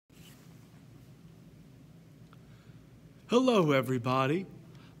Hello, everybody.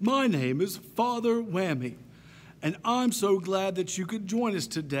 My name is Father Whammy, and I'm so glad that you could join us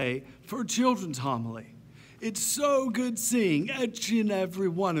today for Children's Homily. It's so good seeing each and every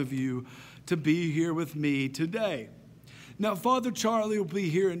one of you to be here with me today. Now, Father Charlie will be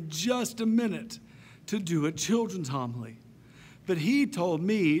here in just a minute to do a Children's Homily, but he told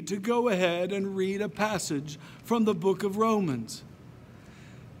me to go ahead and read a passage from the book of Romans.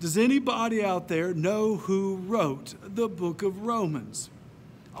 Does anybody out there know who wrote the book of Romans?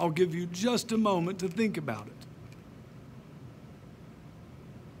 I'll give you just a moment to think about it.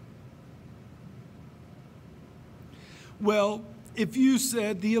 Well, if you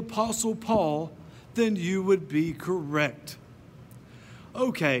said the Apostle Paul, then you would be correct.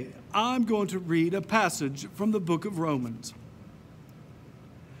 Okay, I'm going to read a passage from the book of Romans.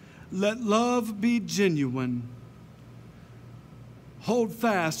 Let love be genuine. Hold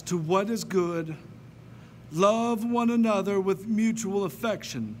fast to what is good. Love one another with mutual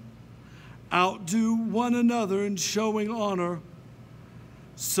affection. Outdo one another in showing honor.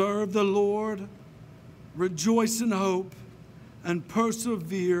 Serve the Lord. Rejoice in hope. And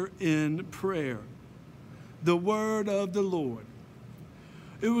persevere in prayer. The word of the Lord.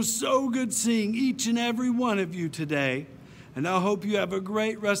 It was so good seeing each and every one of you today. And I hope you have a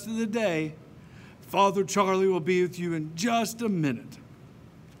great rest of the day. Father Charlie will be with you in just a minute.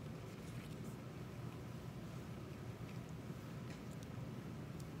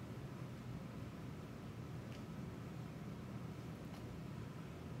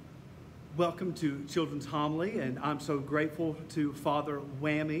 Welcome to Children's Homily, and I'm so grateful to Father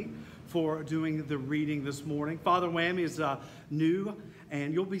Whammy for doing the reading this morning. Father Whammy is new,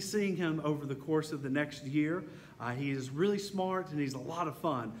 and you'll be seeing him over the course of the next year. He is really smart, and he's a lot of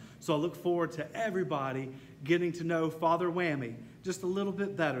fun. So I look forward to everybody getting to know Father Whammy just a little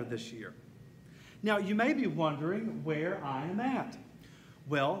bit better this year. Now, you may be wondering where I am at.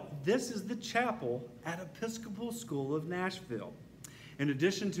 Well, this is the chapel at Episcopal School of Nashville. In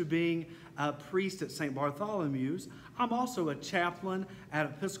addition to being a priest at St. Bartholomew's, I'm also a chaplain at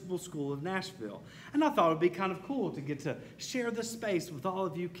Episcopal School of Nashville. And I thought it would be kind of cool to get to share the space with all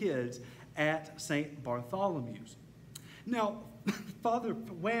of you kids at St. Bartholomew's. Now, Father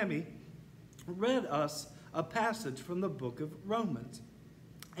Whammy read us a passage from the book of Romans.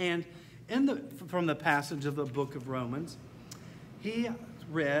 And from the passage of the book of Romans, he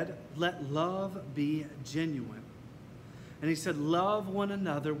read, "Let love be genuine." And he said, "Love one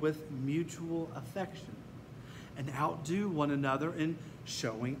another with mutual affection and outdo one another in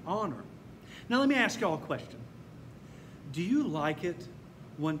showing honor." Now, let me ask y'all a question. Do you like it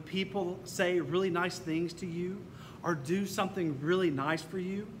when people say really nice things to you or do something really nice for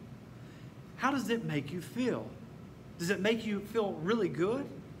you? How does it make you feel? Does it make you feel really good?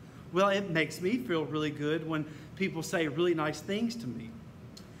 Well, it makes me feel really good when people say really nice things to me.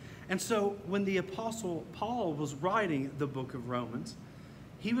 And so when the Apostle Paul was writing the book of Romans,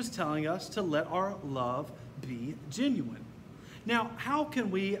 he was telling us to let our love be genuine. Now, how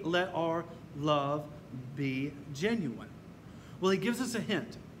can we let our love be genuine? Well, he gives us a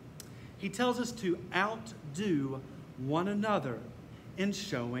hint. He tells us to outdo one another in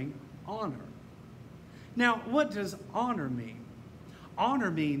showing honor. Now, what does honor mean? Honor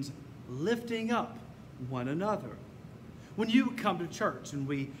means lifting up one another. When you come to church and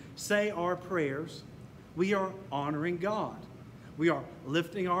we say our prayers, we are honoring God. We are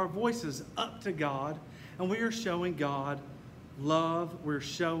lifting our voices up to God, and we are showing God love. We're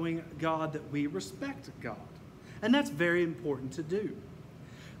showing God that we respect God. And that's very important to do.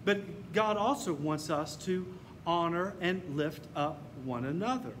 But God also wants us to honor and lift up one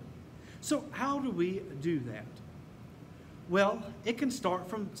another. So how do we do that? Well, it can start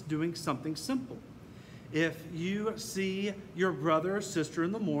from doing something simple. If you see your brother or sister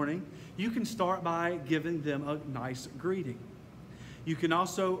in the morning, you can start by giving them a nice greeting. You can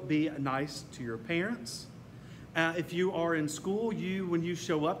also be nice to your parents. If you are in school, when you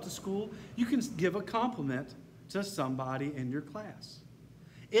show up to school, you can give a compliment to somebody in your class.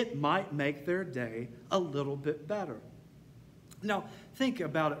 It might make their day a little bit better. Now, think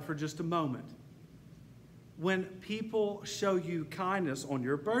about it for just a moment. When people show you kindness on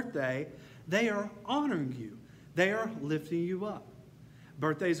your birthday, they are honoring you. They are lifting you up.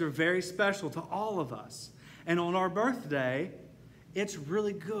 Birthdays are very special to all of us. And on our birthday, it's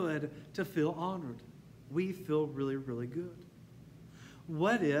really good to feel honored. We feel really, really good.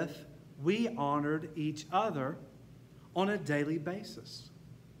 What if we honored each other on a daily basis?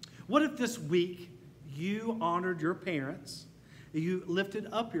 What if this week you honored your parents, you lifted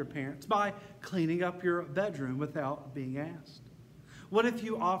up your parents by cleaning up your bedroom without being asked? What if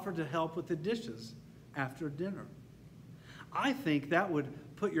you offered to help with the dishes after dinner? I think that would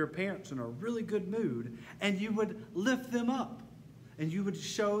put your parents in a really good mood, and you would lift them up, and you would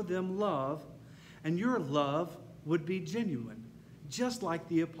show them love, and your love would be genuine, just like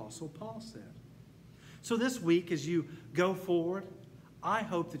the Apostle Paul said. So this week, as you go forward, I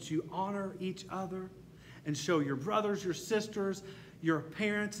hope that you honor each other and show your brothers, your sisters, your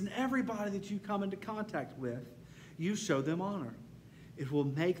parents, and everybody that you come into contact with, you show them honor. It will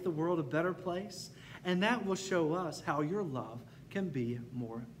make the world a better place, and that will show us how your love can be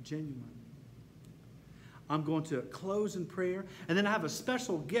more genuine. I'm going to close in prayer, and then I have a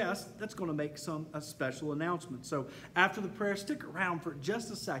special guest that's going to make a special announcement. So after the prayer, stick around for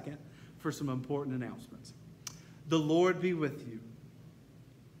just a second for some important announcements. The Lord be with you.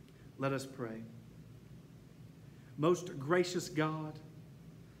 Let us pray. Most gracious God,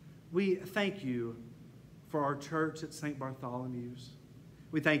 we thank you for our church at St. Bartholomew's.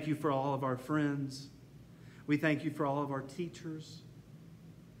 We thank you for all of our friends. We thank you for all of our teachers.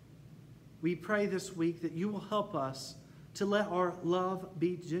 We pray this week that you will help us to let our love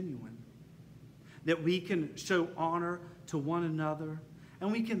be genuine, that we can show honor to one another,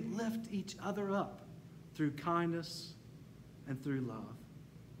 and we can lift each other up through kindness and through love.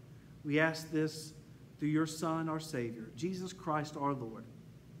 We ask this through your Son, our Savior, Jesus Christ, our Lord.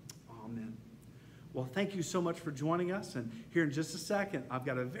 Amen. Well, thank you so much for joining us, and here in just a second, I've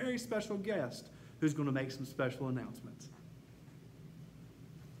got a very special guest who's going to make some special announcements.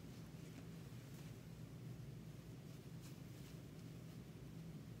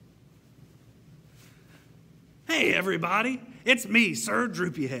 Hey everybody, it's me, Sir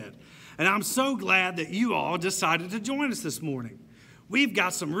Droopyhead, and I'm so glad that you all decided to join us this morning. We've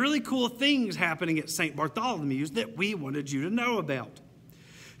got some really cool things happening at St. Bartholomew's that we wanted you to know about.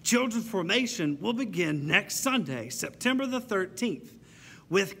 Children's Formation will begin next Sunday, September the 13th,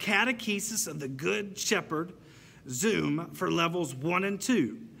 with Catechesis of the Good Shepherd Zoom for levels 1 and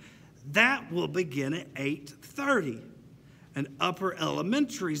 2. That will begin at 8:30. An upper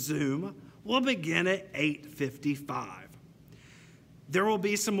elementary Zoom will begin at 8:55. There will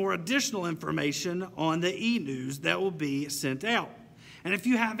be some more additional information on the e-news that will be sent out. And if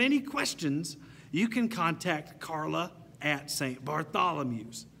you have any questions, you can contact Carla at St.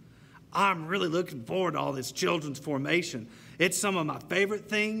 Bartholomew's. I'm really looking forward to all this children's formation. It's some of my favorite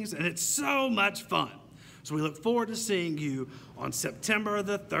things, and it's so much fun. So we look forward to seeing you on September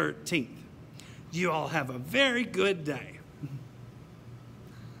the 13th. You all have a very good day.